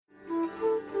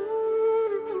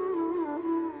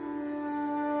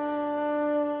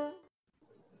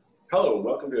Hello,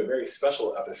 welcome to a very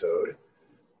special episode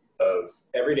of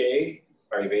Everyday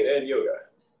Ayurveda and Yoga.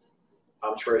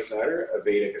 I'm Troy Snyder, a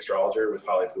Vedic astrologer with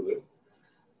Halipulu,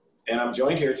 and I'm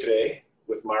joined here today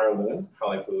with Myra Loon,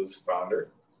 Halipulu's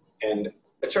founder, and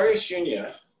Acharya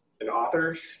Shunya, an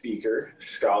author, speaker,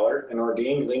 scholar, and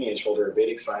ordained lineage holder of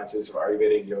Vedic sciences of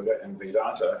Ayurvedic yoga and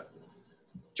Vedanta,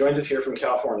 joins us here from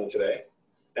California today,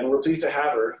 and we're pleased to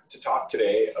have her to talk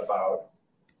today about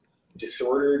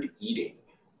disordered eating.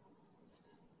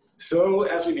 So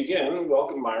as we begin,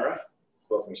 welcome Myra,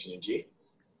 welcome Shunya.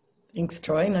 Thanks,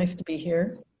 Troy. Nice to be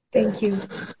here. Thank you.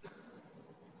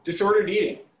 Disordered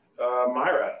eating.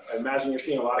 Myra, I imagine you're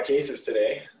seeing a lot of cases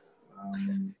today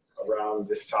around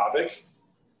this topic.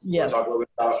 Yes. Talk a little bit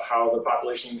about how the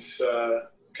population's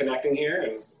connecting here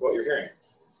and what you're hearing.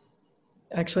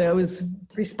 Actually, I was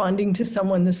responding to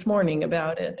someone this morning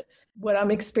about it. What I'm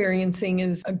experiencing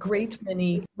is a great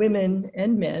many women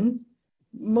and men,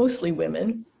 mostly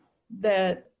women,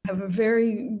 that have a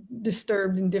very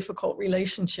disturbed and difficult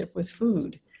relationship with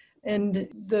food. And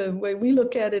the way we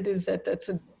look at it is that it's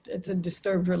a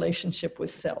disturbed relationship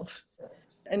with self.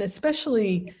 And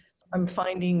especially I'm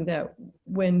finding that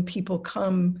when people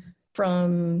come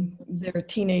from their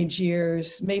teenage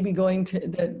years, maybe going to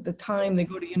the time they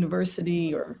go to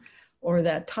university or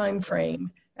that time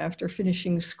frame after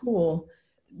finishing school,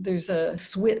 there's a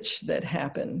switch that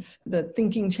happens. The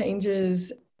thinking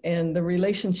changes and the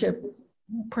relationship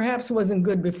perhaps wasn't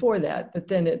good before that, but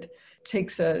then it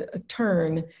takes a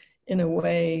turn in a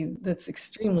way that's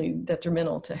extremely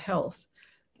detrimental to health.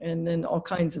 And then all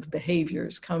kinds of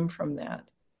behaviors come from that.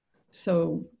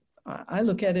 So I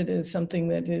look at it as something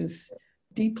that is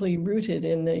deeply rooted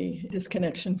in the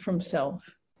disconnection from self.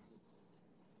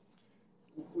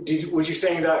 Was you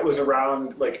saying that was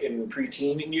around like in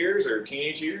preteen years or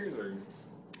teenage years? Or?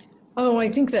 Oh,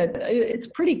 I think that it's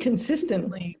pretty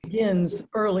consistently begins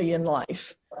early in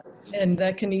life. And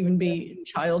that can even be in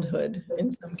childhood in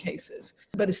some cases,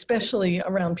 but especially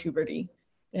around puberty.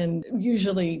 And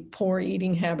usually poor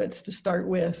eating habits to start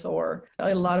with, or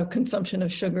a lot of consumption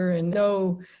of sugar and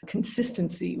no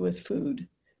consistency with food.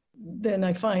 Then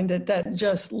I find that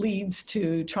just leads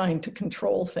to trying to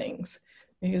control things.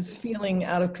 Because feeling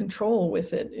out of control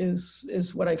with it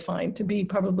is what I find to be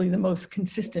probably the most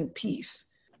consistent piece.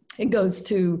 It goes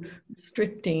to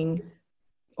restricting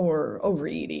or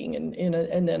overeating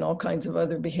and then all kinds of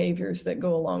other behaviors that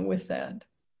go along with that.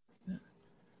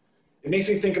 It makes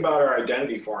me think about our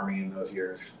identity forming in those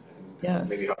years. And yes.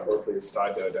 Maybe how closely it's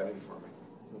tied to identity forming.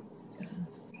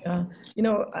 Yeah. You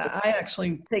know, I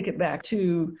actually take it back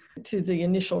to the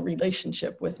initial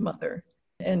relationship with mother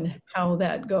and how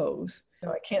that goes. You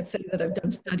know, I can't say that I've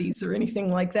done studies or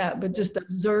anything like that, but just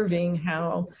observing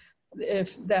how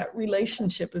if that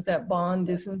relationship, if that bond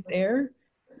isn't there,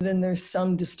 then there's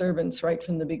some disturbance right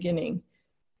from the beginning.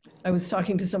 I was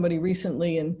talking to somebody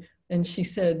recently and she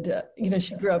said,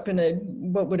 she grew up in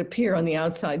what would appear on the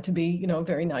outside to be, a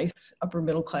very nice upper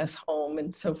middle class home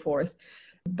and so forth.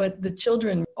 But the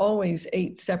children always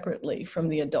ate separately from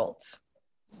the adults.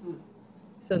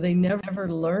 So they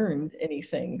never learned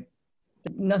anything.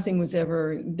 Nothing was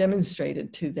ever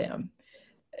demonstrated to them.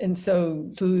 And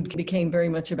so food became very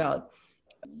much about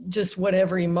just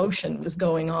whatever emotion was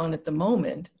going on at the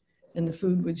moment. And the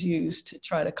food was used to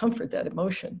try to comfort that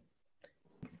emotion.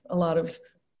 A lot of,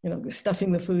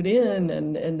 stuffing the food in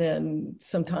and then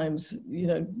sometimes,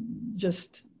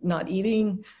 just not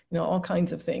eating, all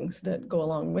kinds of things that go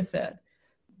along with that.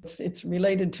 It's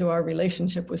related to our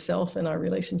relationship with self and our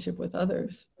relationship with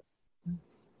others.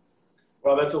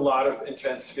 Well, that's a lot of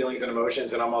intense feelings and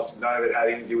emotions, and almost none of it had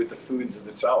anything to do with the foods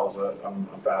themselves. I'm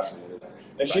fascinated.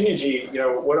 And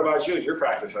Shunya, what about you, your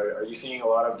practice? Are you seeing a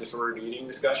lot of disordered eating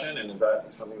discussion, and is that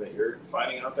something that you're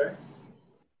finding out there?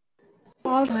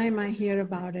 All the time I hear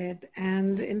about it.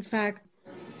 And in fact,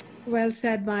 well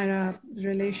said, Myra,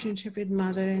 relationship with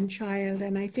mother and child.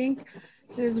 And I think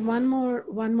there's one more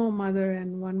mother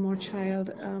and one more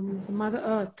child, Mother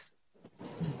Earth.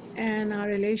 And our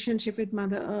relationship with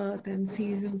Mother Earth and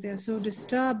seasons, they're so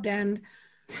disturbed. And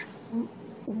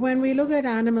when we look at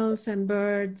animals and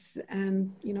birds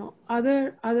and,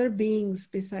 other beings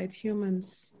besides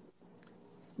humans,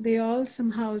 they all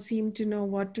somehow seem to know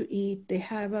what to eat. They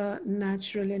have a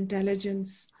natural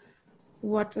intelligence,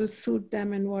 what will suit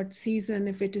them in what season.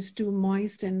 If it is too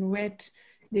moist and wet,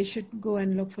 they should go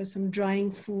and look for some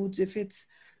drying foods. If it's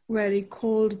very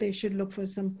cold, they should look for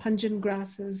some pungent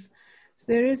grasses.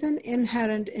 So there is an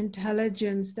inherent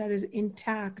intelligence that is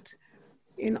intact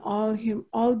in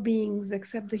all beings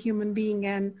except the human being.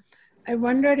 And I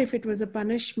wondered if it was a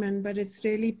punishment, but it's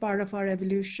really part of our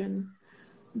evolution,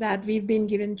 that we've been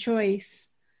given choice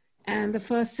And the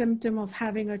first symptom of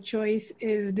having a choice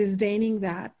is disdaining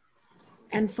that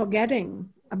and forgetting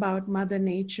about Mother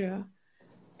Nature.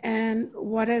 And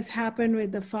what has happened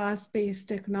with the fast-paced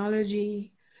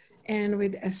technology and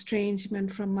with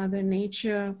estrangement from Mother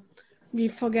Nature, we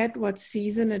forget what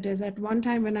season it is. At one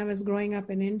time when I was growing up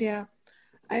in India,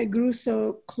 I grew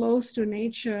so close to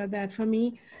nature that for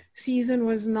me, season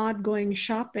was not going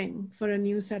shopping for a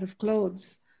new set of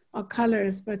clothes or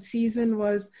colors, but season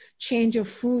was change of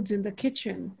foods in the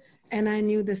kitchen. And I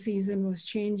knew the season was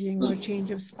changing, or change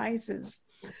of spices.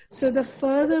 So the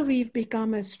further we've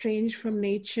become estranged from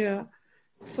nature,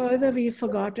 further we've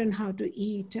forgotten how to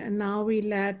eat. And now we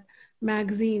let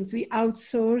magazines, we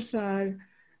outsource our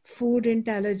food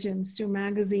intelligence to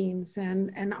magazines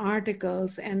and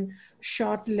articles and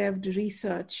short-lived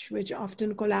research, which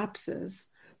often collapses.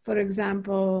 For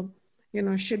example,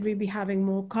 should we be having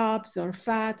more carbs or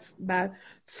fats?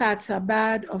 Fats are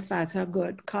bad or fats are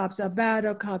good? Carbs are bad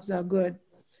or carbs are good?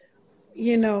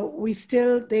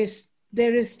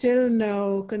 There is still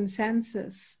no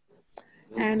consensus.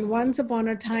 And once upon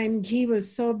a time, ghee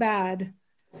was so bad,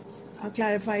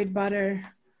 clarified butter,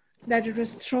 that it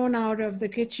was thrown out of the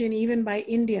kitchen even by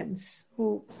Indians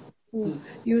who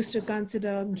used to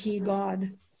consider ghee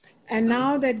God. And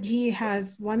now that ghee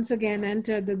has once again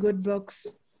entered the good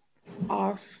books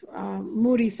of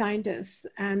moody scientists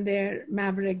and their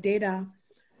maverick data,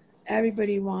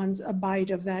 everybody wants a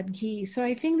bite of that ghee. So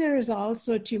I think there is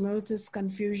also tumultuous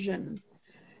confusion,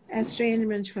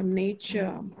 estrangement from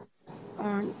nature,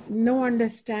 no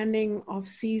understanding of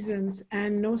seasons,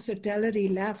 and no subtlety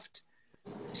left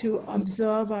to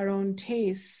observe our own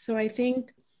tastes. So I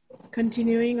think,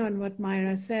 continuing on what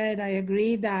Myra said, I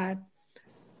agree that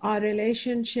our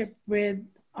relationship with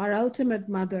our ultimate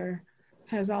mother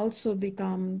has also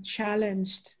become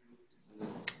challenged.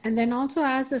 And then also,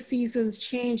 as the seasons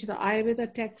change, the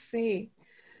Ayurveda texts say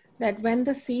that when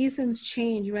the seasons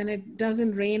change, when it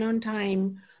doesn't rain on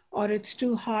time, or it's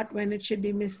too hot when it should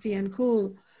be misty and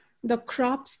cool, the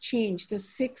crops change. The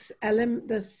six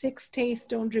tastes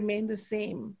don't remain the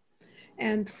same.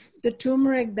 And the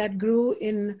turmeric that grew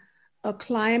in a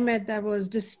climate that was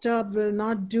disturbed will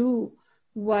not do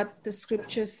what the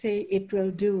scriptures say it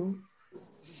will do.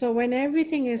 So when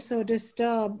everything is so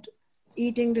disturbed,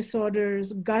 eating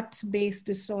disorders, gut-based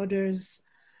disorders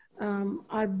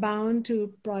are bound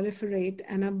to proliferate.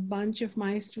 And a bunch of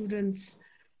my students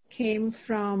came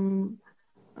from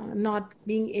not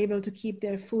being able to keep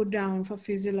their food down for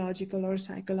physiological or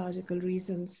psychological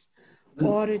reasons,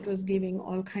 or it was giving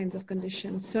all kinds of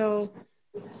conditions. So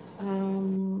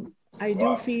I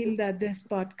do feel that this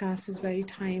podcast is very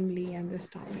timely and this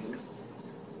topic.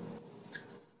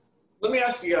 Let me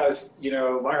ask you guys,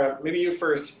 Myra, maybe you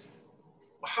first.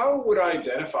 How would I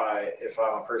identify if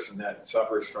I'm a person that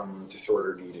suffers from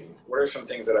disordered eating? What are some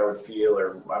things that I would feel,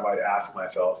 or I might ask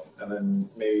myself? And then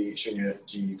maybe Shunya,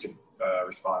 you could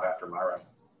respond after Myra.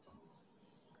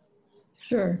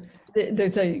 Sure.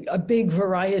 There's a big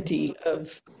variety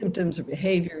of symptoms or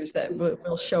behaviors that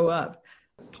will show up.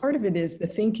 Part of it is the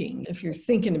thinking. If you're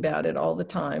thinking about it all the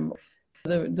time,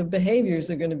 the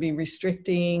behaviors are going to be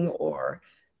restricting or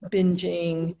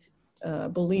binging,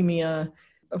 bulimia.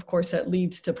 Of course, that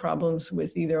leads to problems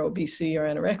with either obesity or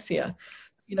anorexia.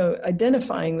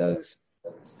 Identifying those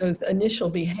initial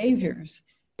behaviors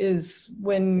is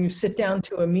when you sit down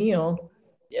to a meal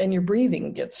and your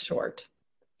breathing gets short.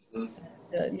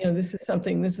 This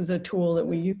is a tool that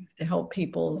we use to help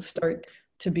people start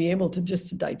to be able to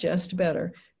just digest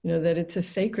better. That it's a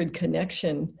sacred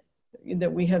connection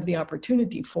that we have the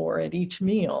opportunity for at each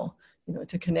meal,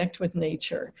 to connect with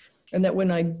nature. And that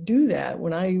when I do that,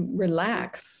 when I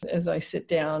relax as I sit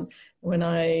down, when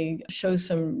I show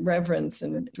some reverence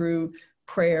and through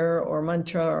prayer or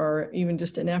mantra or even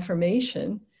just an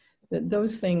affirmation, that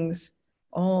those things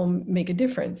all make a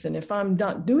difference. And if I'm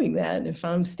not doing that, if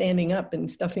I'm standing up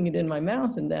and stuffing it in my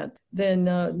mouth and that, then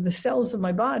the cells of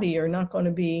my body are not going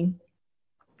to be,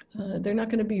 they're not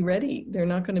going to be ready. They're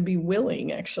not going to be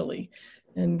willing, actually.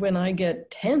 And when I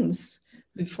get tense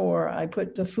before I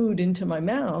put the food into my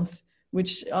mouth,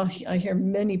 which I hear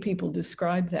many people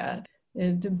describe that,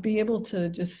 and to be able to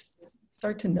just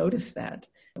start to notice that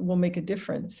will make a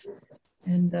difference.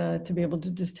 And to be able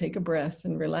to just take a breath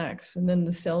and relax. And then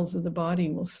the cells of the body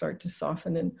will start to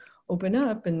soften and open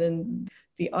up. And then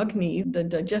the Agni, the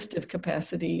digestive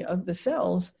capacity of the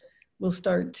cells, will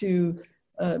start to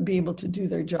be able to do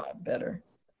their job better.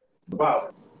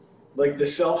 Wow. Like the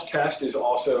self-test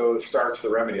starts the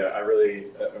remedy.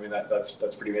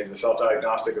 That's pretty amazing. The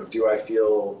self-diagnostic of, do I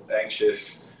feel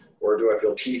anxious or do I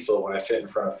feel peaceful when I sit in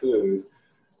front of food?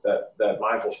 that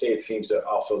mindful state seems to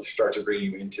also start to bring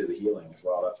you into the healing as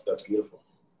well. That's beautiful.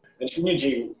 And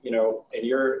Shinyaji, in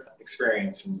your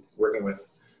experience in working with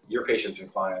your patients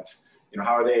and clients,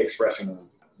 how are they expressing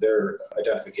their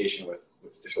identification with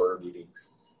disordered eatings?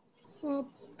 Well,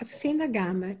 I've seen the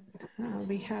gamut.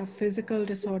 We have physical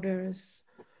disorders,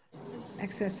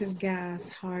 excessive gas,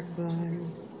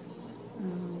 heartburn,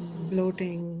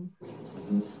 bloating,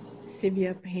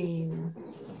 severe pain,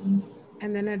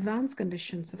 and then advanced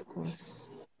conditions, of course,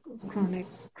 chronic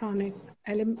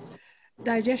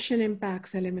digestion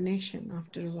impacts elimination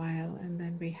after a while, and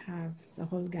then we have the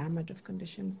whole gamut of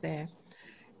conditions there.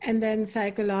 And then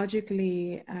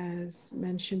psychologically, as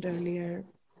mentioned earlier,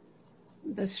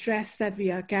 the stress that we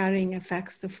are carrying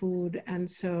affects the food, and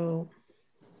so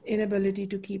inability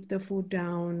to keep the food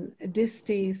down,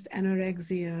 distaste,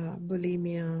 anorexia,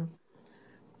 bulimia,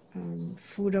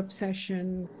 food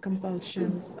obsession,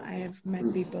 compulsions. I have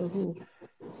met people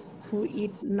who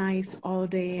eat nice all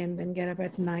day and then get up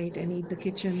at night and eat the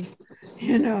kitchen,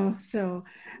 so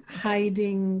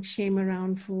hiding, shame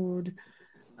around food,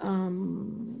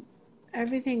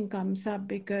 everything comes up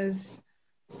because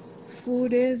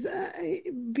food is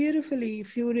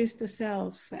food is the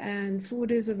self, and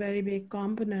food is a very big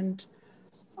component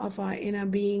of our inner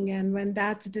being. And when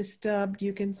that's disturbed,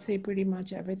 you can say pretty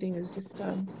much everything is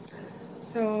disturbed.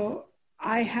 So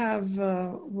I have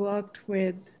worked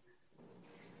with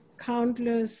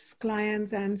countless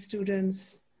clients and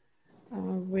students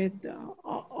with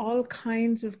all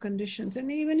kinds of conditions.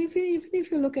 And even if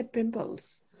you look at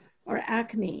pimples or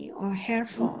acne or hair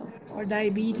fall or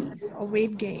diabetes or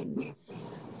weight gain,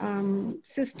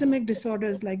 systemic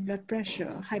disorders like blood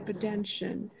pressure,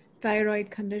 hypertension,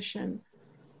 thyroid condition.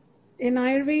 In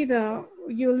Ayurveda,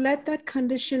 you let that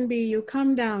condition be, you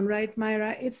come down, right,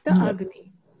 Myra? It's the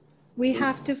Agni. We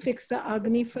have to fix the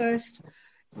Agni first.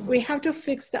 We have to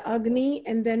fix the Agni,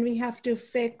 and then we have to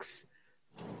fix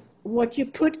what you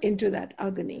put into that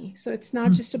Agni. So it's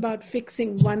not just about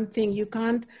fixing one thing. You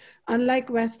can't, unlike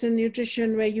Western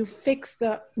nutrition, where you fix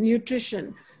the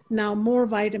nutrition, now more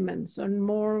vitamins or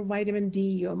more vitamin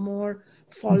D or more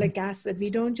folic acid.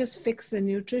 We don't just fix the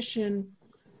nutrition.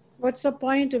 What's the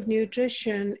point of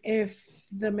nutrition if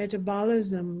the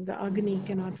metabolism, the Agni,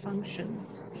 cannot function?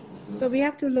 So we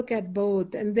have to look at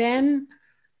both. And then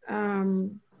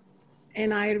in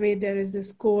Ayurveda, there is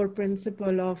this core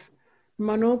principle of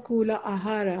manokula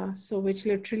ahara, so which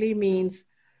literally means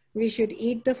we should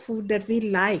eat the food that we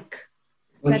like,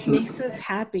 that makes us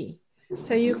happy.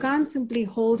 So you can't simply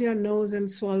hold your nose and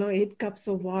swallow 8 cups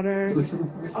of water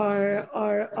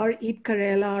or eat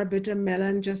Karela or bitter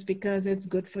melon just because it's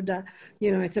good for the,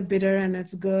 it's a bitter and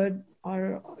it's good.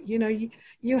 Or,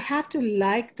 you have to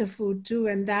like the food too.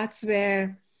 And that's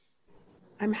where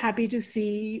I'm happy to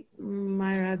see,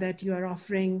 Myra, that you are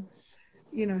offering,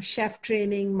 chef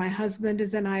training. My husband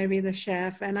is an Ayurveda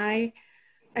chef, and I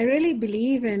really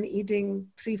believe in eating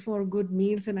 3-4 good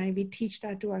meals, and we teach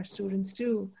that to our students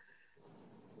too.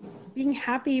 Being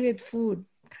happy with food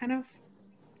kind of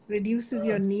reduces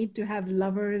your need to have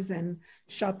lovers and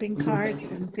shopping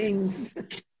carts and things.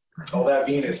 All that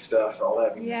Venus stuff, all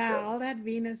that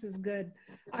Venus is good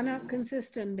on a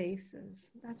consistent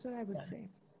basis. That's what I would say.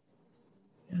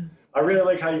 I really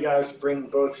like how you guys bring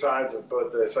both sides of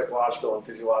both the psychological and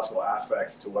physiological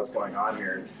aspects to what's going on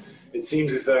here. It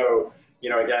seems as though,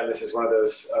 again, this is one of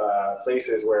those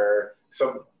places where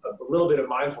a little bit of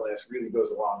mindfulness really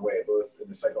goes a long way, both in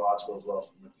the psychological as well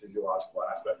as in the physiological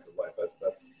aspects of life.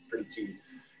 That's pretty key.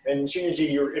 And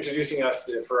Shinyaji, you're introducing us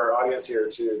for our audience here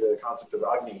to the concept of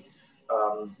Agni.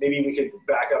 Maybe we could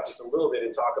back up just a little bit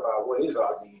and talk about what is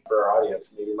Agni for our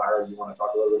audience. Maybe Myra, you want to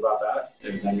talk a little bit about that,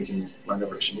 and then we can run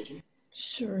over to Shinyaji.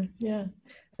 Sure. Yeah,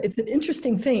 it's an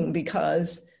interesting thing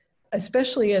because,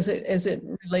 especially as it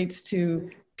relates to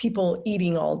people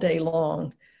eating all day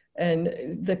long, and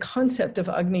the concept of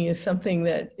Agni is something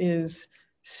that is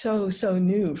so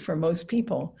new for most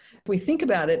people. If we think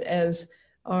about it as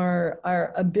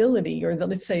our ability, or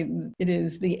let's say it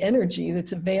is the energy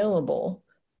that's available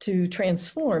to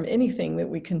transform anything that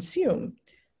we consume.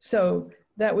 So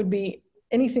that would be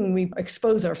anything we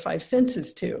expose our 5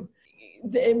 senses to,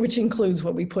 which includes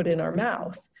what we put in our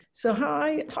mouth. So how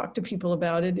I talk to people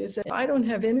about it is that if I don't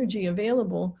have energy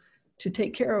available to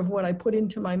take care of what I put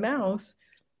into my mouth,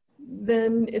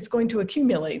 then it's going to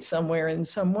accumulate somewhere in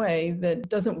some way that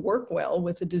doesn't work well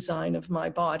with the design of my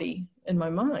body and my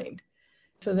mind.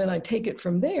 So then I take it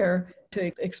from there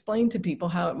to explain to people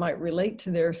how it might relate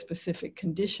to their specific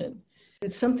condition.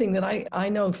 It's something that I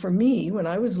know for me, when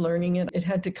I was learning it, it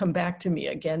had to come back to me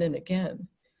again and again.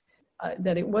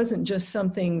 That it wasn't just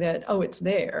something that, it's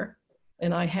there.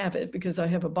 and I have it because I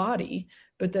have a body,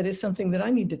 but that is something that I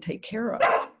need to take care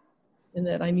of, and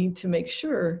that I need to make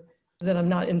sure that I'm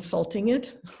not insulting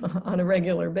it on a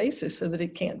regular basis so that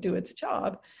it can't do its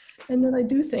job. And then I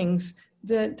do things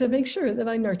that to make sure that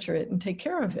I nurture it and take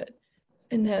care of it.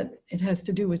 And that it has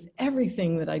to do with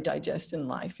everything that I digest in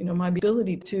life. You know, my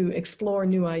ability to explore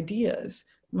new ideas,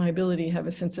 my ability to have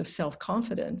a sense of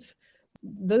self-confidence.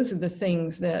 Those are the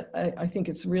things that I think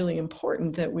it's really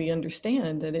important that we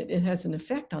understand that it has an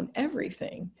effect on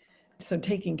everything. So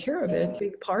taking care of it, a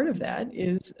big part of that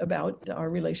is about our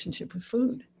relationship with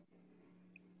food.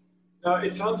 Now,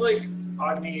 it sounds like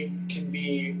Agni can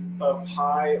be of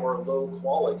high or low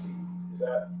quality.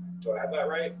 Do I have that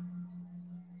right?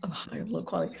 Of high or low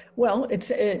quality. Well,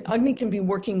 Agni can be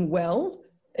working well.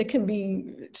 It can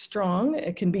be strong.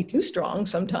 It can be too strong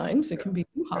sometimes. It can be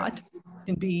too hot. It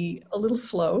can be a little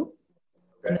slow.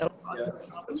 Okay. Yeah, that's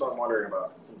what I'm wondering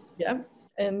about. Yeah.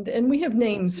 And we have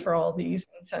names for all these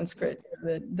in Sanskrit.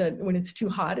 That when it's too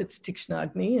hot, it's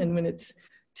Tikshnagni, and when it's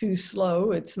too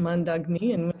slow, it's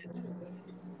Mandagni, and when it's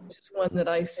just one that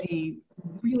I see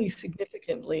really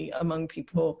significantly among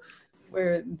people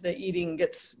where the eating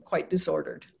gets quite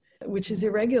disordered, which is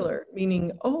irregular,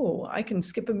 meaning, oh, I can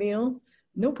skip a meal,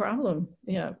 no problem.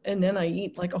 Yeah. And then I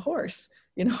eat like a horse,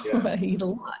 you know, I eat a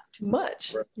lot, too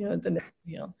much, you know, the next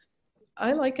meal.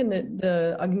 I liken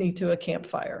the Agni to a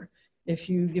campfire. If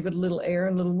you give it a little air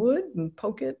and a little wood and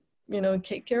poke it, you know,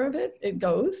 take care of it, it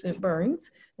goes, it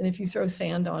burns. And if you throw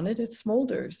sand on it, it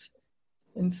smolders.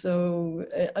 And so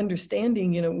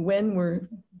understanding, you know, when we're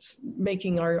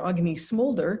making our Agni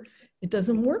smolder, it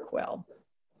doesn't work well.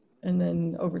 And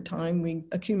then over time, we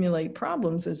accumulate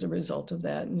problems as a result of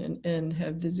that and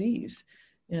have disease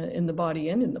in the body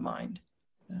and in the mind.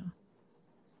 Yeah.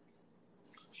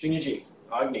 Shinji,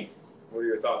 Agni, what are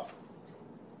your thoughts?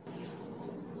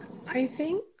 I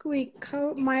think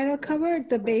Myra covered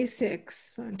the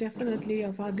basics, definitely,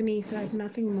 of Agni, so I have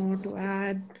nothing more to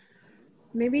add.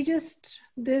 Maybe just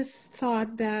this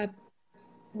thought that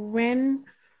when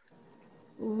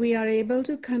we are able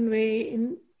to convey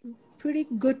in pretty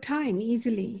good time,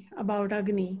 easily, about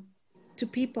Agni to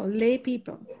people, lay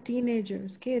people,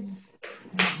 teenagers, kids.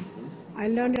 I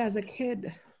learned it as a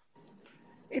kid.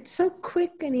 It's so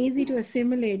quick and easy to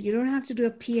assimilate. You don't have to do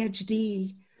a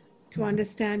PhD to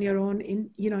understand your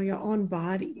own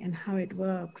body and how it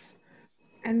works.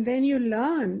 And then you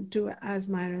learn to, as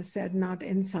Myra said, not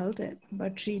insult it,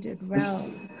 but treat it well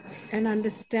and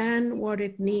understand what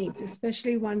it needs,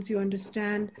 especially once you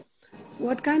understand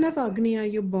what kind of Agni are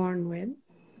you born with,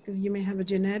 because you may have a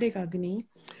genetic Agni.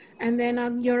 And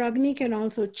then your Agni can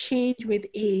also change with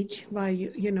age,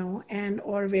 and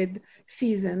or with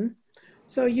season.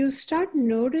 So you start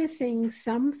noticing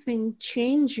something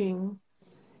changing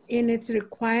in its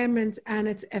requirements and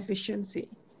its efficiency.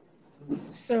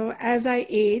 So as I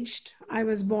aged, I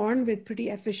was born with pretty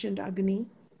efficient Agni,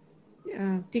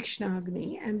 Tikshna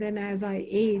Agni. And then as I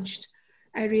aged,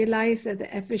 I realized that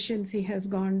the efficiency has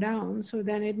gone down. So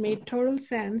then it made total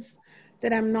sense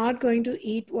that I'm not going to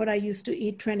eat what I used to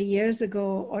eat 20 years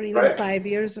ago, or even 5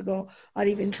 years ago, or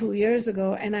even 2 years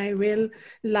ago. And I will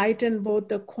lighten both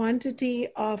the quantity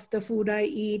of the food I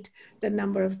eat, the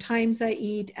number of times I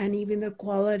eat, and even the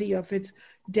quality of its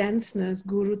denseness,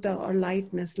 guruta, or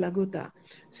lightness, laguta.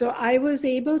 So I was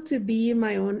able to be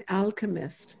my own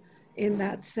alchemist in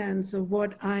that sense of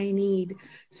what I need.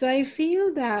 So I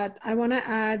feel that I want to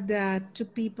add that to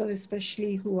people,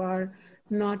 especially who are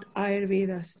not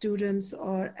Ayurveda students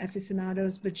or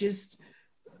aficionados, but just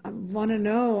want to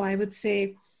know, I would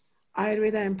say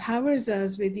Ayurveda empowers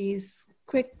us with these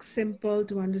quick, simple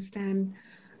to understand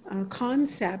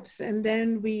concepts, and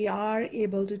then we are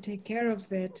able to take care of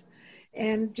it.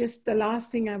 And just the last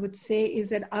thing I would say is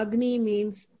that Agni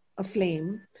means a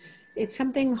flame. It's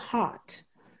something hot.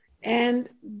 And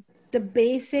the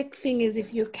basic thing is,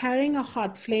 if you're carrying a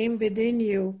hot flame within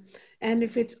you, and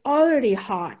if it's already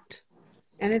hot,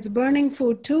 and it's burning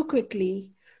food too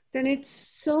quickly, then it's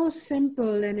so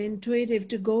simple and intuitive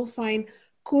to go find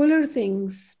cooler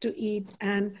things to eat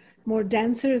and more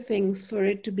denser things for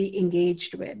it to be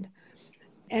engaged with.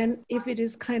 And if it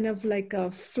is kind of like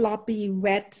a floppy,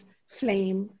 wet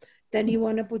flame, then you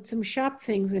want to put some sharp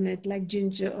things in it, like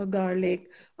ginger or garlic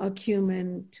or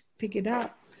cumin, to pick it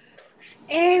up.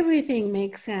 Everything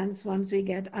makes sense once we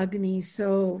get Agni.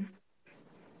 So,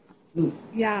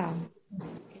 yeah.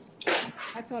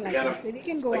 That's all I can say. We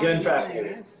can go on.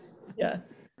 Fascinating. Yeah,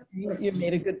 you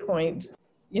made a good point,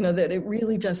 that it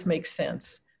really just makes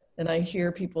sense. And I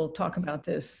hear people talk about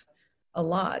this a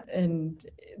lot, and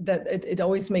that it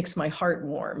always makes my heart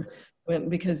warm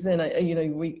because then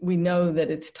we know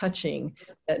that it's touching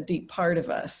that deep part of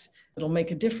us. It'll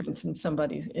make a difference in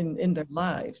somebody's in their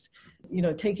lives.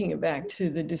 Taking it back to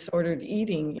the disordered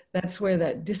eating, that's where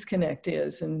that disconnect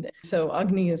is. And so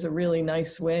Agni is a really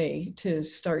nice way to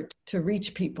start to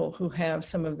reach people who have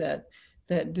some of that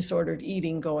disordered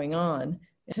eating going on,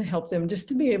 to help them, just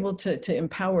to be able to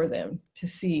empower them to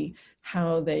see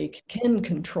how they can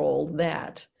control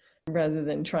that, rather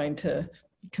than trying to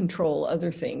control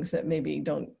other things that maybe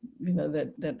don't,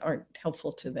 that aren't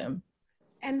helpful to them.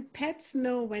 And pets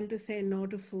know when to say no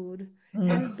to food,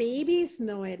 and babies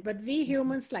know it, but we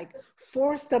humans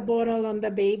force the bottle on the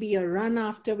baby or run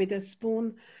after with a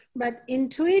spoon. But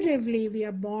intuitively, we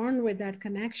are born with that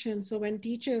connection. So when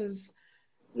teachers,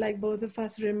 like both of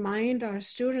us, remind our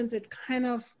students, it kind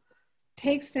of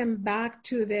takes them back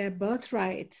to their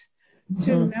birthright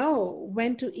to know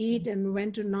when to eat and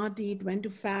when to not eat, when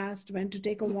to fast, when to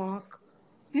take a walk.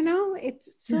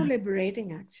 It's so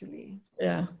liberating, actually.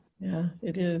 Yeah,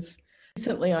 it is.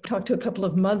 Recently, I talked to a couple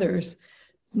of mothers,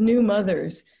 new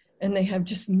mothers, and they have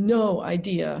just no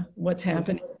idea what's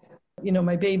happening.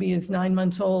 My baby is 9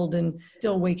 months old and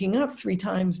still waking up 3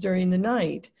 times during the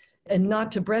night, and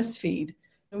not to breastfeed.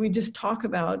 And we just talk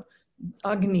about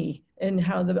Agni and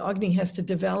how the Agni has to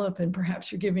develop, and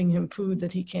perhaps you're giving him food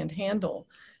that he can't handle.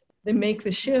 They make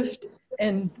the shift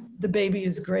and the baby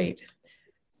is great.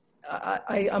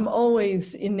 I'm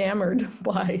always enamored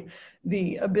by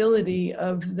the ability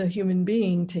of the human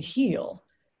being to heal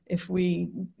if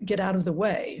we get out of the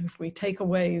way, if we take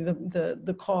away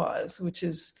the cause, which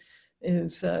is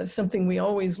something we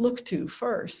always look to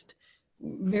first.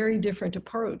 Very different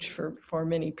approach for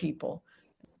many people.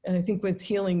 And I think with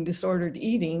healing disordered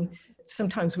eating,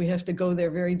 sometimes we have to go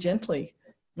there very gently.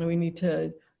 And we need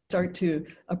to start to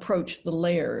approach the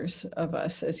layers of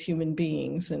us as human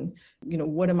beings. And,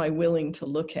 what am I willing to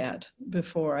look at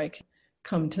before I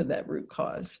come to that root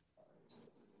cause?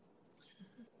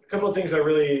 A couple of things I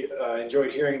really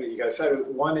enjoyed hearing that you guys said.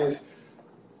 One is,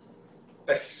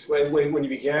 when you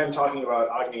began talking about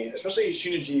Agni, especially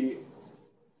Shunaji,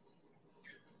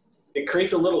 it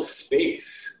creates a little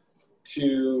space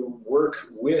to work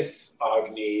with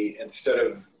Agni instead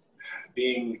of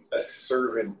being a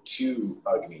servant to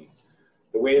Agni.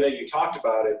 The way that you talked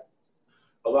about it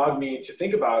allowed me to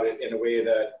think about it in a way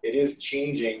that it is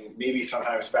changing, maybe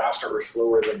sometimes faster or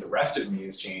slower than the rest of me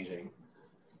is changing.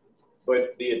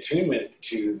 But the attunement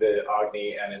to the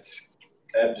Agni and its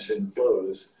ebbs and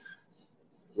flows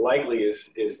likely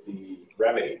is the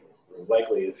remedy,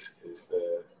 likely is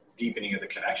the deepening of the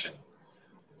connection.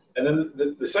 And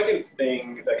then the second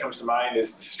thing that comes to mind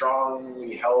is the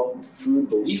strongly held food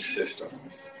belief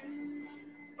systems.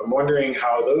 I'm wondering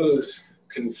how those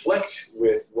conflict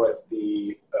with what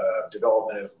the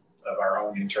development of our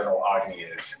own internal Agni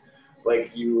is.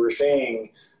 Like you were saying,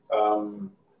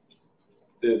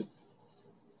 the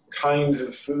kinds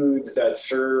of foods that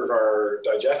serve our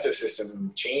digestive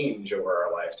system change over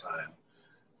our lifetime.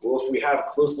 Well, if we have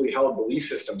closely held belief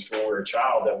systems from when we're a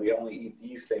child that we only eat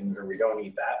these things or we don't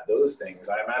eat those things,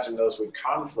 I imagine those would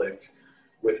conflict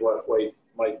with what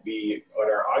might be what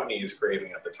our Agni is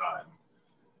craving at the time.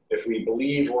 If we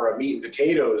believe we're a meat and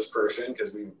potatoes person,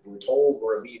 because we were told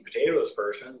we're a meat and potatoes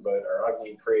person, but our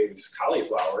Agni craves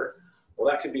cauliflower,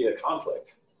 well, that could be a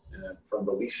conflict from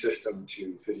belief system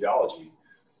to physiology.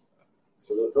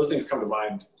 So those things come to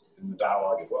mind in the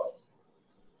dialogue as well.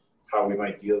 How we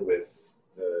might deal with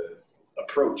the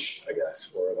approach, I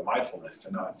guess, or the mindfulness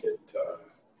to not get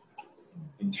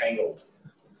entangled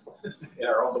in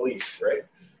our own beliefs, right?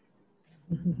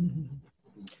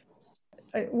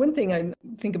 One thing I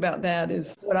think about that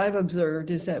is what I've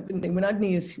observed is that when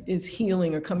Agni is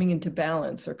healing or coming into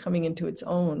balance or coming into its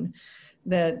own,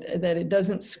 that it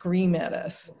doesn't scream at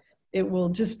us. It will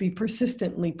just be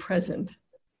persistently present.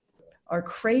 Our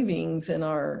cravings and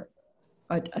our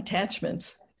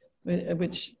attachments,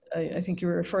 which I think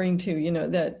you're referring to,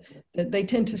 that they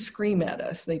tend to scream at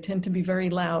us. They tend to be very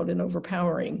loud and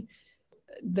overpowering.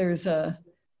 There's an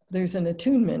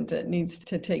attunement that needs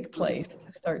to take place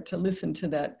to start to listen to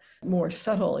that more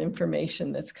subtle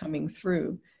information that's coming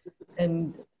through.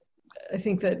 And I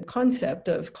think that concept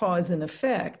of cause and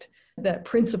effect, that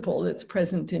principle that's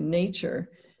present in nature,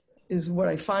 is what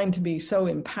I find to be so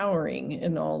empowering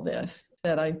in all this,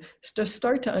 that I just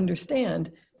start to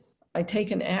understand. I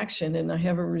take an action and I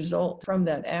have a result from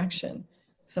that action.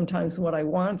 Sometimes what I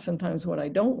want, sometimes what I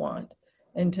don't want.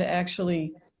 And to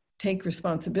actually take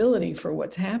responsibility for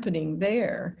what's happening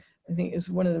there, I think is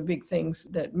one of the big things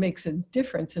that makes a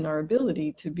difference in our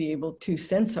ability to be able to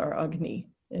sense our Agni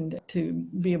and to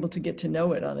be able to get to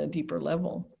know it on a deeper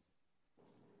level.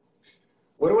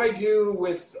 What do I do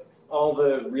with all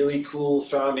the really cool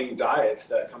sounding diets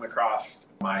that come across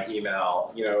my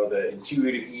email? You know, the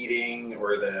intuitive eating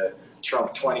or the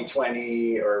Trump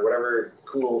 2020 or whatever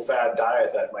cool fad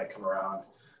diet that might come around.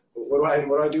 What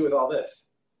do I do with all this?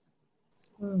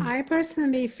 I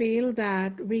personally feel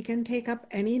that we can take up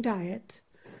any diet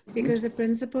because the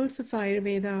principles of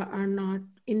Ayurveda are not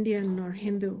Indian or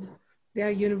Hindu. They are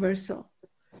universal.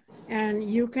 And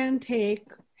you can take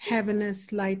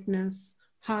heaviness, lightness,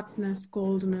 hotness,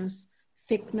 coldness,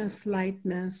 thickness,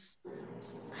 lightness,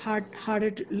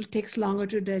 takes longer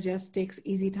to digest, takes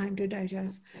easy time to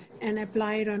digest, and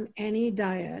apply it on any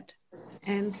diet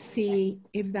and see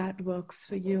if that works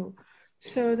for you.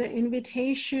 So the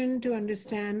invitation to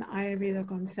understand Ayurveda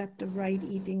concept of right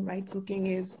eating, right cooking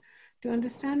is to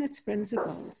understand its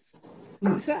principles.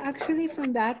 So actually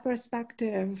from that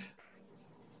perspective,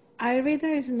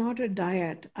 Ayurveda is not a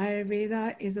diet.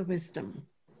 Ayurveda is a wisdom.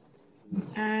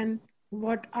 And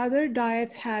what other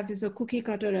diets have is a cookie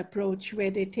cutter approach where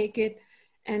they take it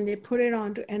and they put it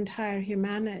onto entire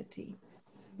humanity.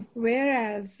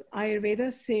 Whereas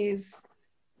Ayurveda says,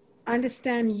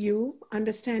 understand you,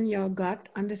 understand your gut,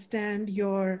 understand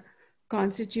your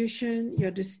constitution,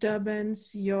 your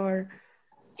disturbance,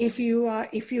 if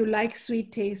you like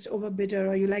sweet taste over bitter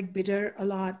or you like bitter a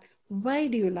lot, why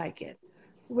do you like it?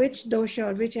 Which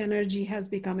dosha or which energy has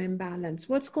become imbalanced?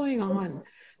 What's going on?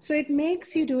 So it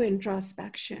makes you do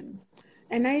introspection.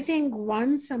 And I think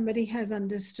once somebody has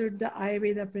understood the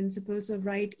Ayurveda principles of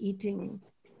right eating,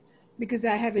 because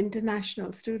I have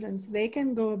international students, they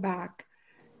can go back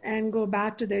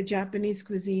to their Japanese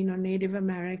cuisine or Native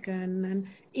American and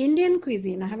Indian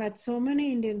cuisine. I have had so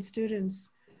many Indian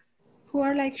students who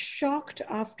are like shocked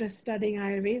after studying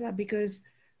Ayurveda because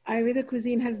Ayurveda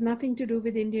cuisine has nothing to do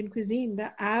with Indian cuisine.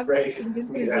 The average Indian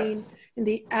cuisine in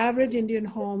the average Indian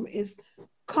home is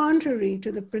contrary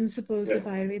to the principles of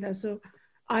Ayurveda. So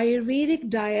Ayurvedic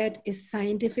diet is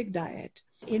scientific diet,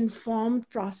 informed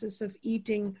process of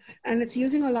eating, and it's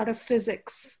using a lot of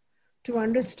physics to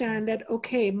understand that,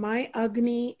 okay, my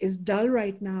Agni is dull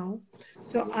right now,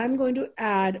 so I'm going to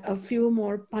add a few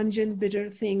more pungent, bitter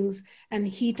things and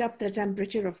heat up the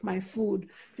temperature of my food.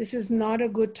 This is not a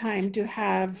good time to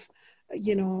have,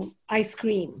 ice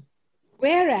cream.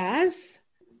 Whereas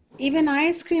even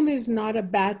ice cream is not a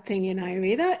bad thing in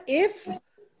Ayurveda. If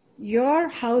your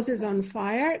house is on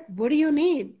fire, what do you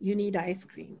need? You need ice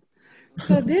cream.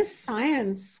 So this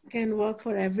science can work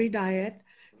for every diet.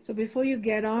 So before you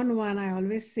get on one, I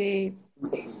always say,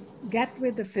 get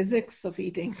with the physics of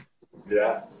eating.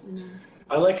 Yeah.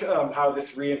 I like how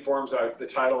this reinforms the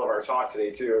title of our talk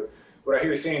today, too. What I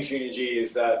hear you saying, Srinaji,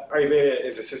 is that Ayurveda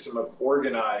is a system of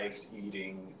organized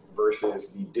eating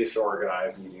versus the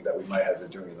disorganized eating that we might have been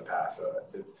doing in the past. So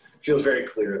it feels very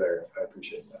clear there. I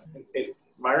appreciate that.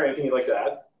 Myra, anything you'd like to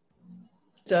add?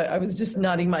 I was just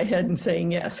nodding my head and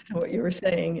saying yes to what you were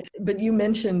saying. But you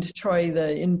mentioned, Troy,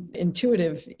 the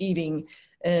intuitive eating,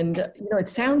 and it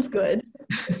sounds good.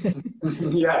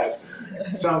 Yeah,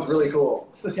 it sounds really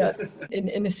cool. Yeah,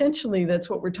 and essentially that's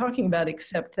what we're talking about,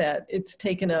 except that it's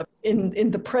taken up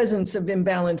in the presence of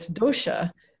imbalanced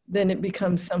dosha, then it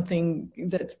becomes something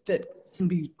that can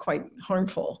be quite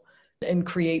harmful and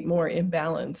create more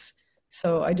imbalance.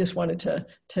 So I just wanted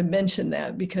to mention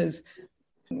that, because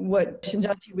what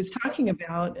Shinjati was talking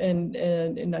about,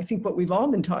 and I think what we've all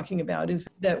been talking about, is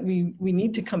that we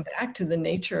need to come back to the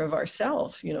nature of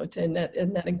ourself, and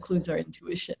that includes our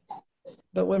intuition.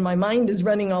 But when my mind is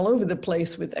running all over the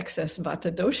place with excess vata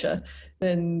dosha,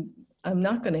 then I'm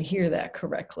not going to hear that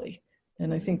correctly.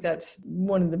 And I think that's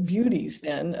one of the beauties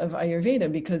then of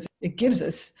Ayurveda, because it gives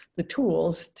us the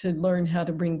tools to learn how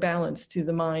to bring balance to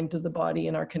the mind, to the body,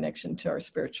 and our connection to our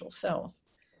spiritual self.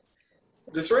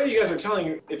 The story that you guys are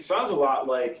telling, it sounds a lot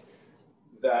like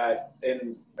that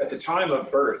at the time of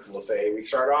birth, we'll say, we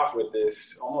start off with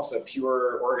this almost a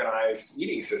pure organized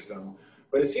eating system,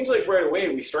 but it seems like right away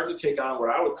we start to take on what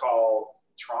I would call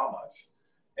traumas.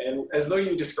 And as though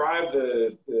you described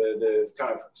the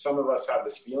kind of, some of us have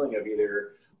this feeling of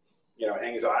either,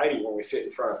 anxiety when we sit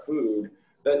in front of food,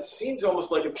 that seems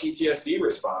almost like a PTSD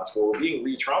response where we're being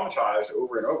re-traumatized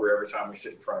over and over every time we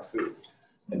sit in front of food.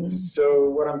 And so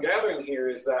what I'm gathering here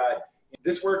is that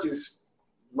this work is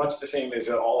much the same as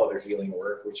all other healing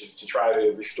work, which is to try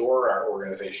to restore our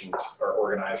organizations, our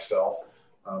organized self,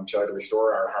 try to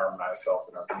restore our harmonized self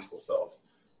and our peaceful self,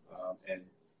 and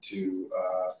to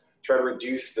try to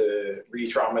reduce the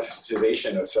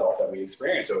re-traumatization of self that we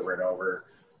experience over and over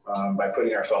by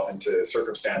putting ourselves into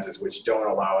circumstances which don't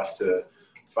allow us to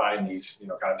find these,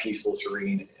 kind of peaceful,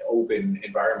 serene, open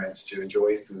environments to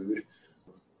enjoy food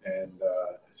and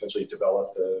essentially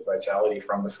develop the vitality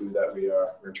from the food that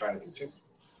we're trying to consume.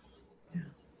 Yeah.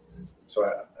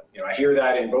 So I hear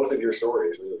that in both of your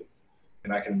stories, really,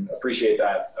 and I can appreciate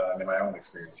that in my own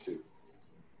experience too.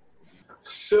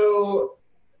 So,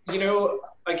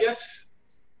 I guess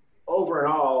over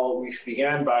and all, we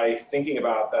began by thinking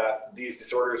about that these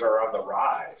disorders are on the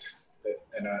rise.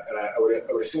 And I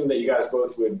would assume that you guys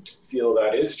both would feel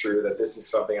that is true, that this is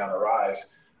something on the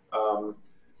rise.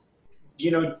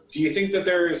 Do you think that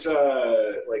there's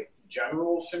like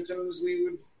general symptoms we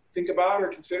would think about or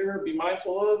consider, be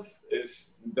mindful of,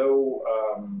 as though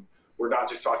we're not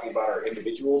just talking about our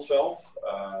individual self?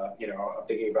 I'm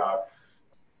thinking about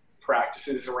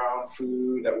practices around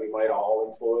food that we might all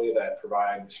employ that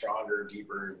provide stronger,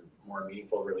 deeper, more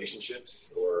meaningful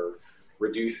relationships, or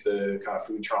reduce the kind of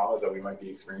food traumas that we might be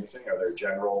experiencing. Are there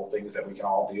general things that we can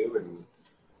all do?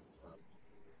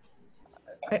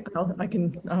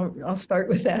 And I'll start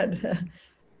with that.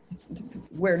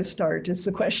 Where to start is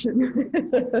the question.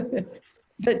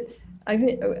 But I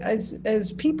think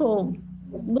as people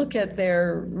look at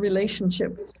their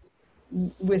relationship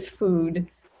with food,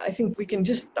 I think we can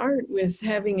just start with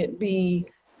having it be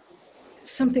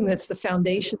something that's the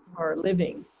foundation of our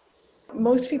living.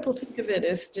 Most people think of it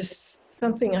as just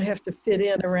something I have to fit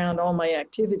in around all my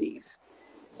activities.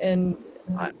 And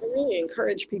I really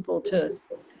encourage people to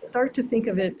start to think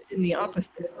of it in the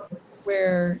opposite,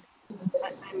 where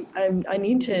I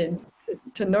need to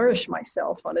nourish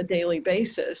myself on a daily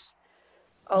basis.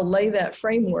 I'll lay that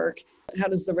framework. How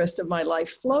does the rest of my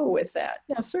life flow with that?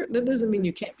 Now, certainly, that doesn't mean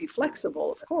you can't be flexible,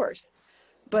 of course,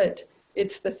 but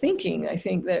it's the thinking, I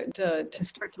think, that to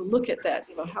start to look at that,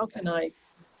 how can I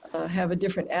have a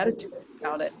different attitude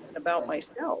about it and about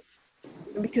myself?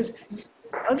 Because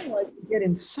otherwise we get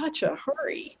in such a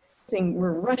hurry.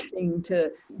 We're rushing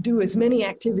to do as many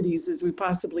activities as we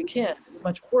possibly can, as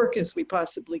much work as we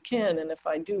possibly can. And if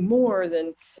I do more,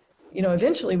 then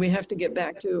eventually we have to get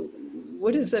back to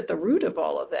what is at the root of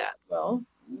all of that? Well,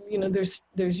 there's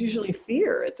usually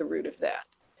fear at the root of that.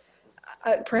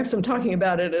 Perhaps I'm talking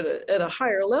about it at a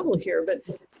higher level here, but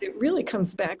it really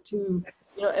comes back to,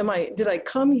 did I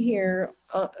come here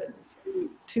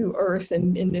to Earth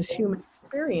and in this human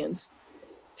experience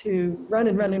to run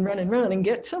and run and run and run and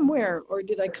get somewhere, or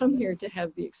did I come here to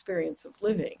have the experience of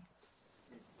living?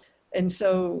 And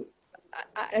so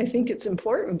I think it's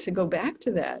important to go back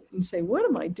to that and say, what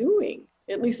am I doing?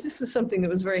 At least this was something that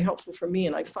was very helpful for me,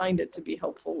 and I find it to be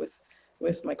helpful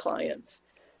with my clients.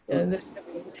 And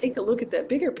take a look at that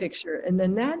bigger picture, and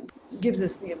then that gives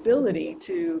us the ability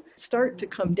to start to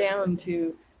come down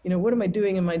to, what am I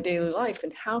doing in my daily life,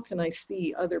 and how can I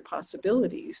see other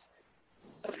possibilities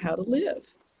of how to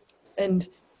live? And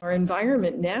our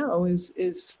environment now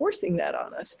is forcing that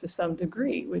on us to some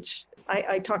degree, which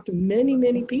I talk to many,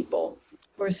 many people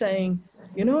who are saying,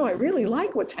 I really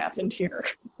like what's happened here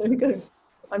because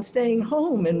I'm staying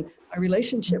home and my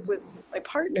relationship with my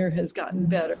partner has gotten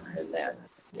better,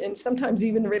 and sometimes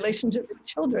even the relationship with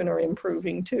children are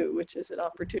improving too, which is an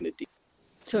opportunity.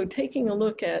 So taking a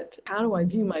look at how do I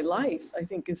view my life, I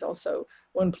think, is also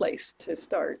one place to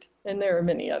start. And there are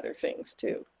many other things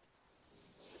too.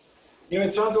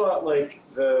 It sounds a lot like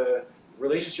the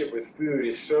relationship with food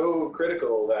is so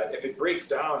critical that if it breaks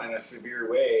down in a severe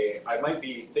way, I might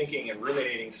be thinking and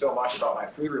ruminating so much about my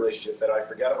food relationship that I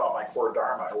forget about my core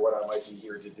dharma or what I might be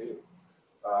here to do.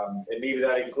 And maybe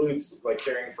that includes like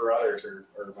caring for others or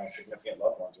my significant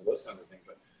loved ones or those kinds of things.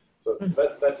 So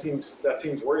that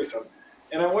seems worrisome.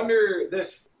 And I wonder,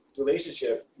 this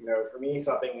relationship, for me,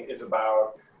 something is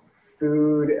about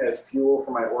food as fuel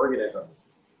for my organism,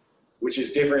 which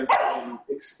is different from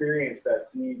experience that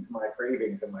feeds my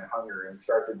cravings and my hunger, and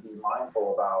start to be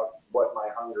mindful about what my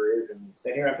hunger is. And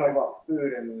here I'm talking about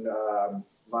food, and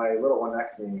my little one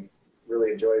next to me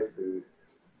really enjoys food.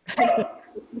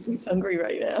 He's hungry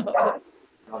right now.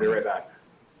 I'll be right back.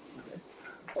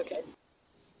 Okay.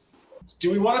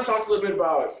 Do we want to talk a little bit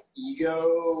about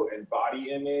ego and body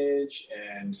image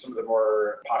and some of the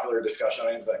more popular discussion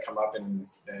items that come up in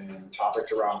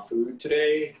topics around food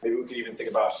today? Maybe we could even think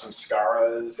about some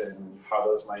samskaras and how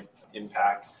those might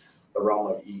impact the realm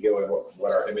of ego and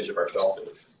what our image of ourselves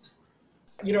is.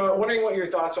 I'm wondering what your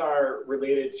thoughts are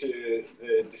related to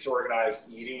the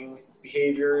disorganized eating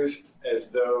behaviors,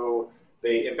 as though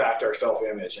they impact our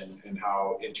self-image, and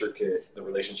how intricate the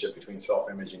relationship between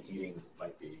self-image and eating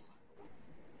might be.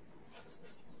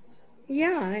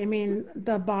 Yeah,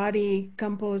 the body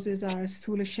composes our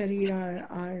sthula sharir,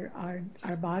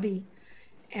 our body,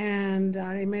 and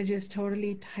our image is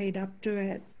totally tied up to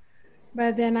it.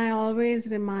 But then I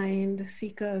always remind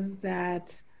seekers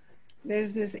that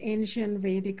There's this ancient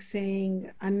Vedic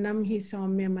saying, Annam hi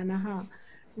saumya manaha,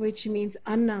 which means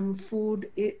annam, food.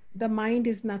 The mind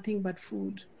is nothing but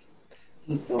food.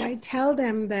 So I tell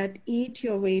them that eat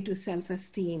your way to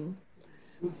self-esteem,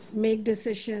 make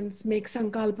decisions, make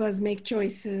sankalpas, make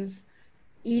choices,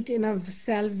 eat in a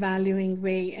self-valuing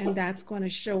way, and that's going to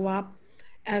show up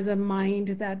as a mind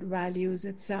that values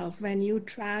itself. When you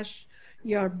trash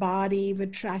your body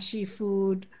with trashy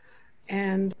food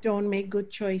and don't make good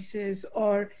choices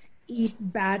or eat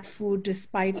bad food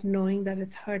despite knowing that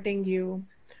it's hurting you,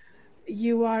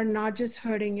 you are not just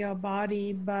hurting your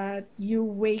body, but you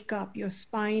wake up, your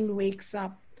spine wakes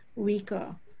up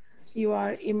weaker. You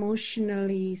are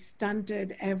emotionally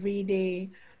stunted every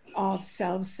day of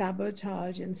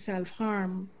self-sabotage and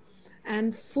self-harm.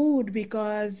 And food,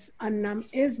 because annam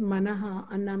is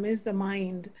manaha, annam is the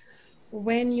mind.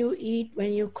 When you eat,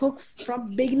 when you cook,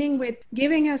 from beginning with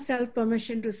giving yourself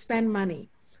permission to spend money.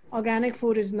 Organic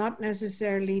food is not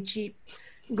necessarily cheap.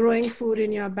 Growing food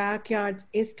in your backyard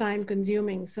is time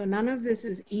consuming. So none of this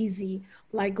is easy,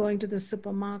 like going to the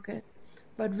supermarket.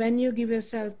 But when you give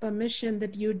yourself permission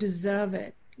that you deserve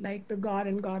it, like the god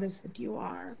and goddess that you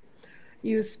are,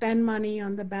 you spend money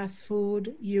on the best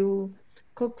food, you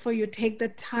cook for, you take the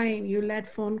time, you let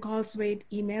phone calls wait,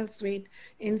 emails wait,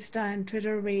 Insta and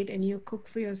Twitter wait, and you cook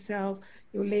for yourself,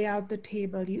 you lay out the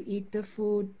table, you eat the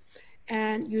food,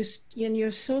 and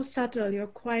you're so subtle, you're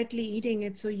quietly eating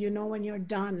it so you know when you're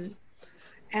done.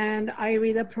 And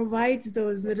Ayurveda provides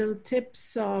those little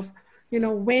tips of,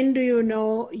 when do you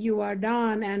know you are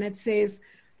done? And it says,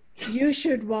 you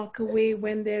should walk away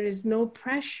when there is no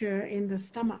pressure in the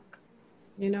stomach.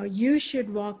 You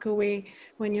should walk away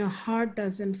when your heart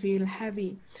doesn't feel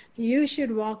heavy. You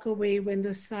should walk away when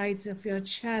the sides of your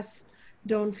chest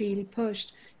don't feel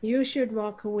pushed. You should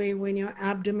walk away when your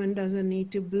abdomen doesn't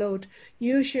need to bloat.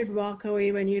 You should walk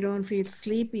away when you don't feel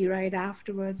sleepy right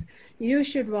afterwards. You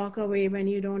should walk away when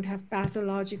you don't have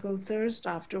pathological thirst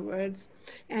afterwards.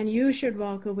 And you should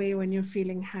walk away when you're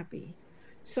feeling happy.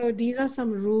 So these are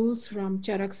some rules from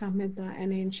Charak Samhita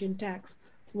and ancient texts.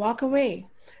 Walk away.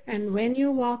 And when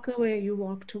you walk away, you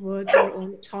walk towards your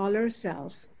own taller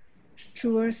self,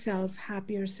 truer self,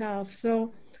 happier self.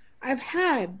 So I've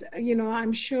had,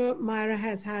 I'm sure Myra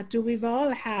has had too. We've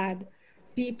all had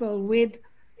people with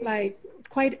like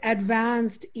quite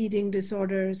advanced eating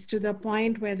disorders to the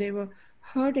point where they were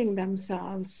hurting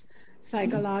themselves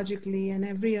psychologically and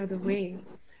every other way.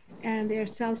 And their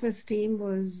self-esteem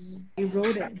was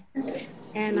eroded.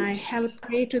 And I helped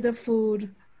pray to the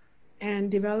food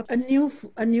and develop a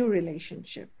new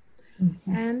relationship.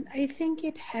 Mm-hmm. And I think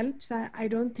it helps. I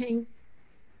don't think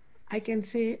I can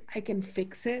say I can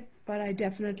fix it, but I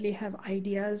definitely have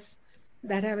ideas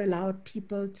that have allowed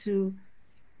people to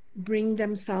bring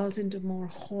themselves into more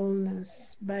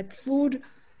wholeness. But food,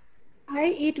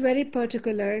 I eat very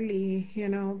particularly,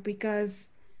 because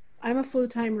I'm a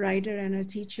full-time writer and a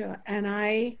teacher, and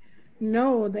I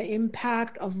know the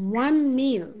impact of one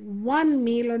meal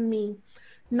on me.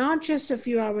 Not just a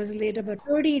few hours later, but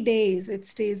 30 days it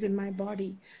stays in my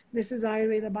body. This is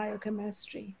Ayurveda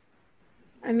biochemistry.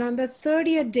 And on the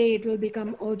 30th day, it will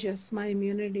become ojas, my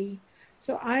immunity.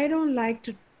 So I don't like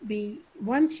to be,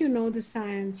 once you know the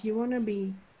science, you want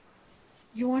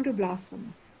to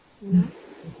blossom,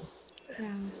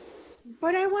 Yeah.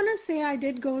 But I want to say I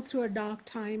did go through a dark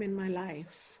time in my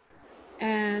life.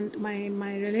 And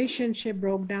my relationship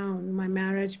broke down, my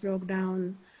marriage broke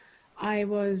down.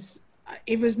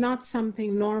 It was not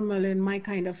something normal in my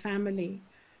kind of family.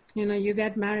 You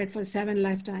get married for 7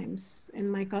 lifetimes in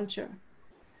my culture.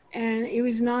 And it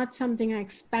was not something I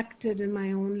expected in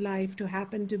my own life to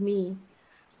happen to me.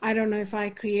 I don't know if I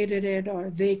created it or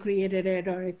they created it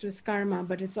or it was karma,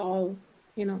 but it's all,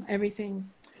 everything.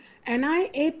 And I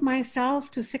ate myself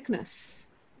to sickness.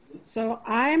 So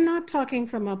I'm not talking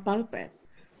from a pulpit.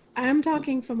 I'm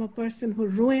talking from a person who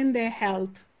ruined their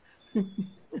health,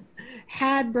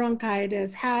 had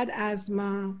bronchitis, had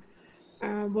asthma,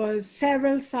 was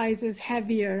several sizes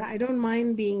heavier. I don't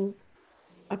mind being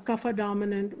a kapha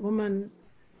dominant woman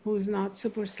who's not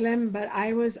super slim, but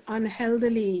I was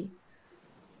unhealthily,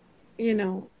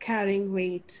 carrying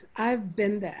weight. I've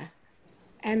been there.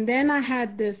 And then I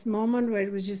had this moment where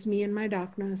it was just me and my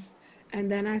darkness. And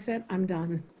then I said, I'm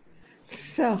done.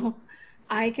 So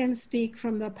I can speak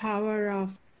from the power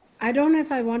of, I don't know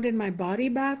if I wanted my body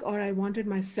back or I wanted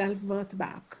my self-worth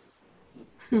back.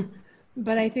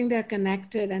 But I think they're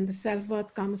connected, and the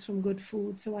self-worth comes from good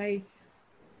food. So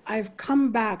I've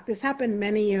come back. This happened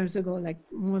many years ago, like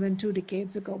more than 2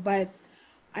 decades ago, but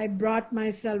I brought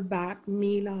myself back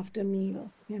meal after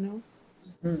meal,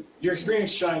 Your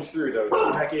experience shines through, though.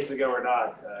 2 decades ago or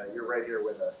not, you're right here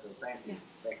with us. So thank you.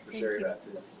 Thanks for sharing that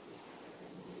too.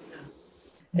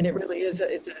 And it really is,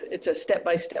 it's a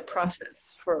step-by-step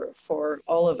process for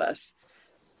all of us.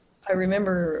 I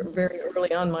remember very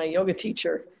early on my yoga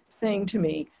teacher saying to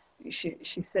me, she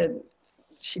said,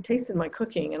 she tasted my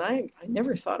cooking, and I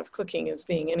never thought of cooking as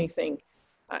being anything.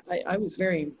 I was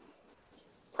very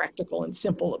practical and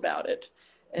simple about it.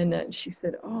 And then she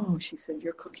said,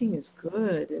 your cooking is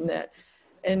good.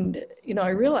 And I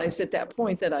realized at that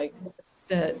point that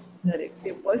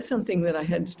it was something that I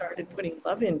had started putting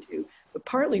love into, but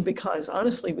partly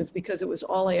honestly, was because it was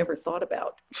all I ever thought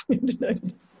about.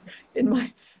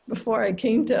 Before I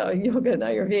came to yoga and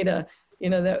Ayurveda,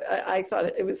 that I thought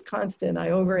it was constant. I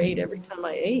overate every time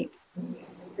I ate.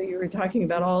 So you were talking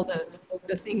about all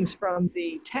the things from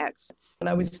the text, and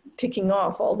I was ticking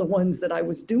off all the ones that I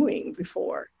was doing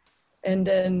before. And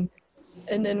then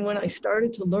when I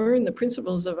started to learn the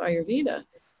principles of Ayurveda,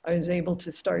 I was able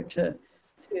to start to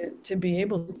be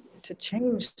able to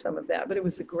change some of that. But it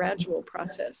was a gradual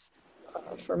process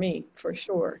for me, for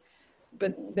sure.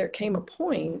 But there came a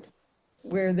point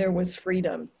where there was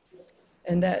freedom.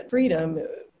 And that freedom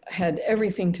had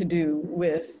everything to do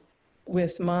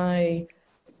with my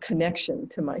connection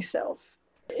to myself.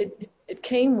 It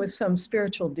came with some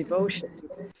spiritual devotion.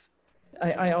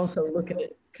 I also look at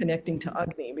it connecting to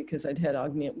Agni, because I'd had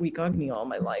weak Agni all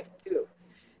my life too.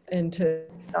 And to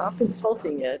stop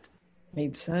insulting it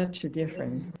made such a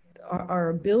difference. Our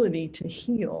ability to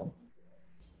heal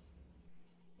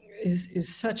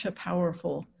is such a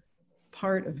powerful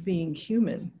part of being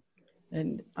human.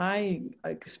 And I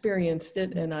experienced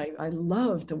it, and I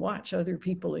love to watch other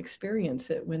people experience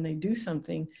it when they do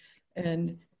something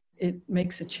and it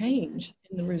makes a change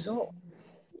in the result.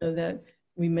 So that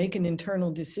we make an internal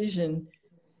decision,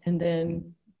 and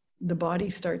then the body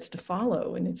starts to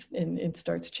follow, and it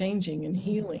starts changing and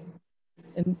healing.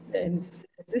 And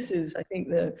this is, I think,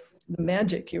 the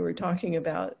magic you were talking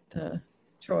about,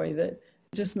 Troy, that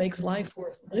just makes life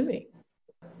worth living.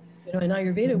 In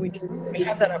Ayurveda, we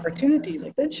have that opportunity,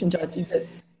 like that, Shinjaji, that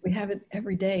we have it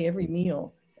every day, every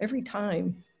meal, every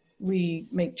time we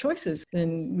make choices,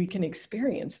 then we can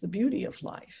experience the beauty of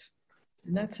life.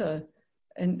 And that's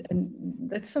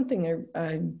something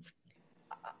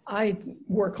I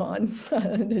work on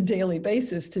on a daily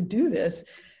basis to do this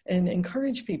and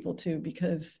encourage people to,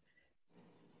 because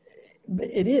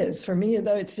it is, for me,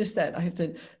 though, it's just that I have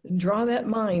to draw that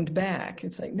mind back.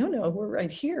 It's like, no, we're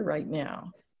right here, right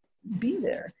now. Be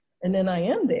there. And then I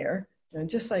am there,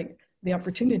 just like the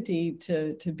opportunity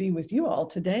to be with you all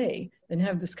today and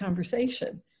have this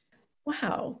conversation.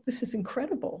 Wow, this is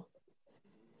incredible.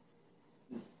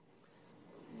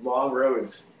 Long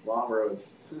roads.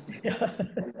 Yeah.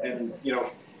 and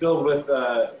filled with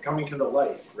coming to the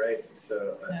light, right?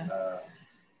 So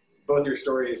both your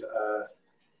stories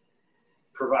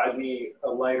provide me a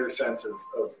lighter sense of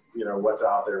what's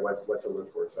out there, what to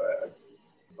look for. So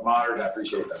I'm honored and I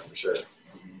appreciate that for sure.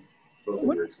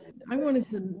 I wanted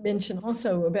to mention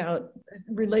also about,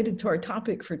 related to our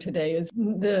topic for today, is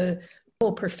the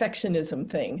whole perfectionism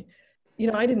thing.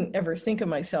 I didn't ever think of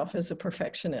myself as a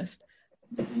perfectionist.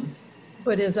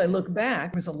 But as I look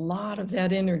back, there's a lot of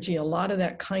that energy, a lot of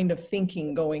that kind of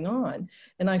thinking going on.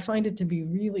 And I find it to be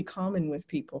really common with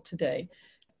people today.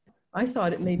 I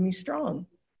thought it made me strong.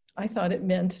 I thought it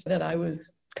meant that I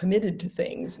was committed to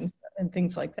things and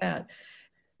things like that.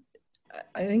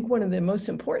 I think one of the most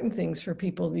important things for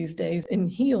people these days in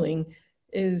healing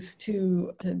is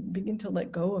to begin to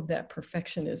let go of that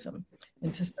perfectionism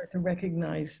and to start to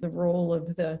recognize the role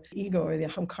of the ego or the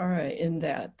ahamkara in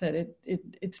that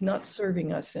it's not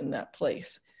serving us in that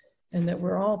place, and that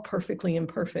we're all perfectly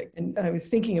imperfect. And I was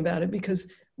thinking about it because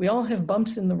we all have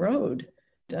bumps in the road,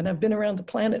 and I've been around the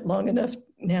planet long enough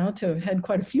now to have had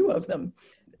quite a few of them.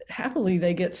 Happily,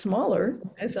 they get smaller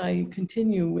as I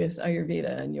continue with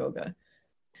Ayurveda and yoga.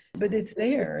 But it's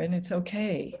there, and it's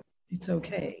okay. It's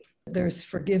okay. There's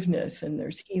forgiveness and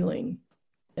there's healing.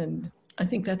 And I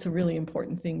think that's a really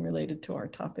important thing related to our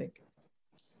topic.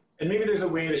 And maybe there's a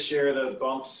way to share the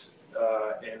bumps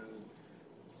in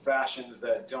fashions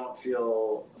that don't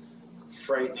feel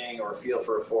frightening or feel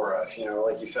for us.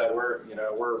 Like you said,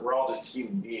 we're all just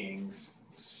human beings.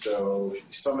 So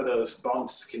some of those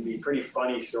bumps can be pretty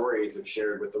funny stories if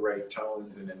shared with the right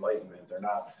tones and enlightenment. They're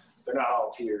not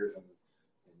all tears and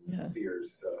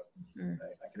fears. So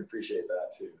I can appreciate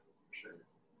that too, for sure.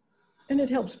 And it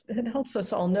helps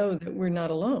us all know that we're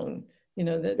not alone.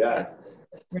 That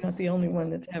we're not the only one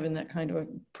that's having that kind of a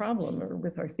problem, or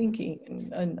with our thinking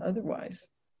and otherwise.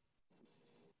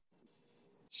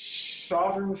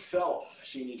 Sovereign self,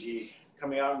 Shinji.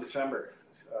 coming out in December.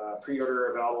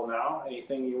 Pre-order available now.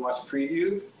 Anything you want to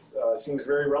preview seems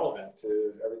very relevant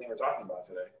to everything we're talking about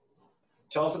today.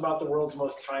 Tell us about the world's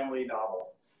most timely novel.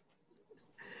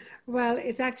 Well,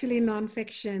 it's actually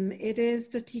nonfiction. It is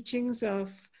the teachings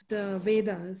of the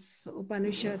Vedas,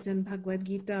 Upanishads, and Bhagavad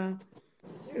Gita,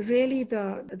 really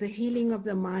the healing of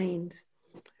the mind.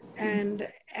 And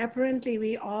apparently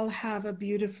we all have a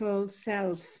beautiful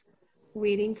self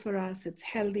waiting for us. It's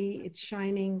healthy, it's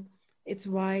shining, it's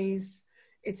wise,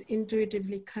 it's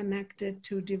intuitively connected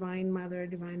to Divine Mother,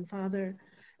 Divine Father.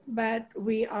 But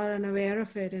we are unaware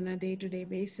of it on a day-to-day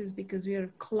basis because we are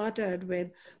cluttered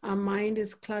with, our mind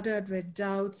is cluttered with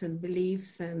doubts and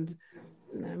beliefs and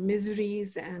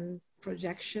miseries and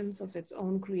projections of its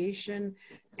own creation.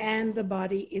 And the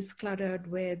body is cluttered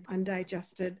with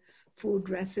undigested food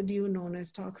residue known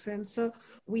as toxins. So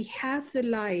we have the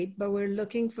light, but we're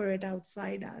looking for it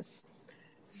outside us.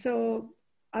 So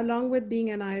along with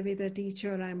being an Ayurveda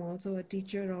teacher, I'm also a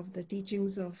teacher of the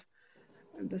teachings of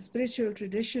the spiritual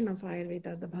tradition of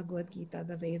Ayurveda, the Bhagavad Gita,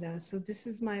 the Vedas. So this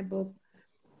is my book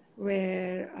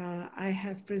where I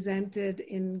have presented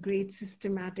in great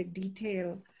systematic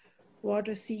detail what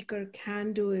a seeker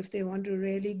can do if they want to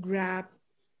really grab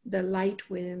the light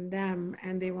within them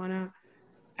and they want to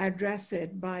address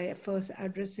it by first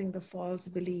addressing the false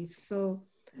beliefs. So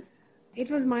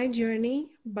it was my journey,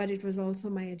 but it was also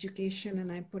my education,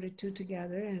 and I put it two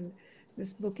together. And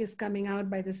this book is coming out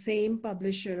by the same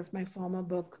publisher of my former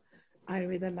book,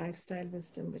 Ayurveda Lifestyle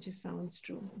Wisdom, which is Sounds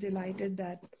True. Delighted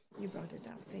that you brought it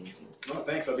up. Thank you. Oh,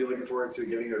 thanks. I'll be looking forward to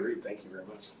giving it a read. Thank you very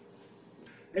much.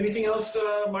 Anything else,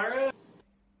 Myra?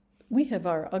 We have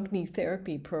our Agni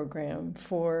therapy program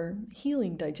for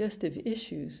healing digestive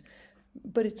issues,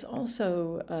 but it's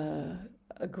also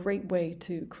a great way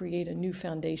to create a new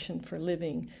foundation for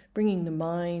living, bringing the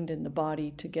mind and the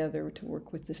body together to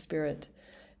work with the spirit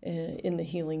in the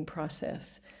healing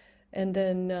process. And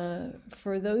then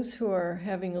for those who are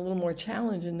having a little more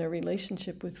challenge in their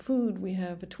relationship with food, we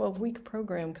have a 12-week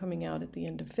program coming out at the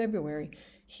end of February,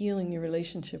 Healing Your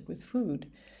Relationship with Food.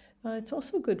 It's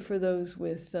also good for those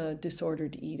with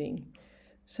disordered eating.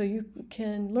 So you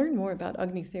can learn more about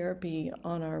Agni therapy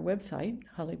on our website,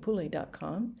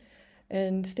 halepule.com,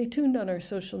 and stay tuned on our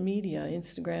social media,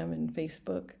 Instagram and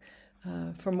Facebook,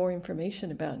 for more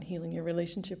information about healing your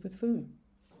relationship with food.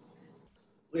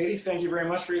 Ladies, thank you very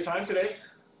much for your time today.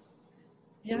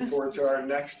 Yes. Look forward to our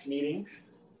next meetings.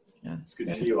 Yeah. It's good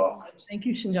to see you all. Thank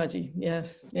you, Shinjaji.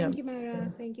 Yes. Yeah. Thank you,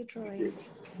 Myra. Thank you, Troy. Thank you.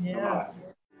 Yeah.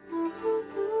 Bye-bye.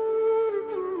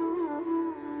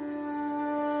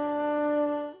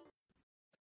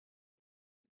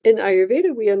 In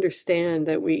Ayurveda, we understand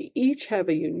that we each have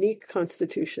a unique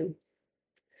constitution.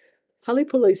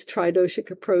 Halepule's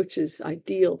tridoshic approach is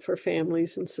ideal for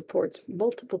families and supports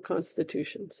multiple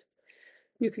constitutions.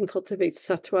 You can cultivate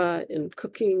sattva in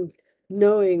cooking,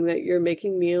 knowing that you're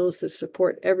making meals that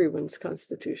support everyone's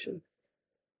constitution.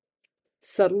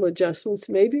 Subtle adjustments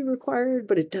may be required,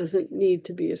 but it doesn't need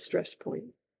to be a stress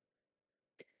point.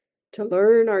 To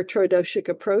learn our tridoshic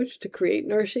approach to create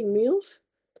nourishing meals,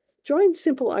 join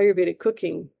Simple Ayurvedic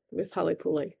Cooking with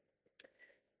Halepule.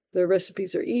 The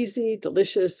recipes are easy,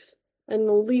 delicious, and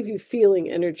will leave you feeling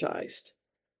energized.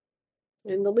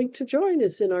 And the link to join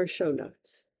is in our show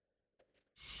notes.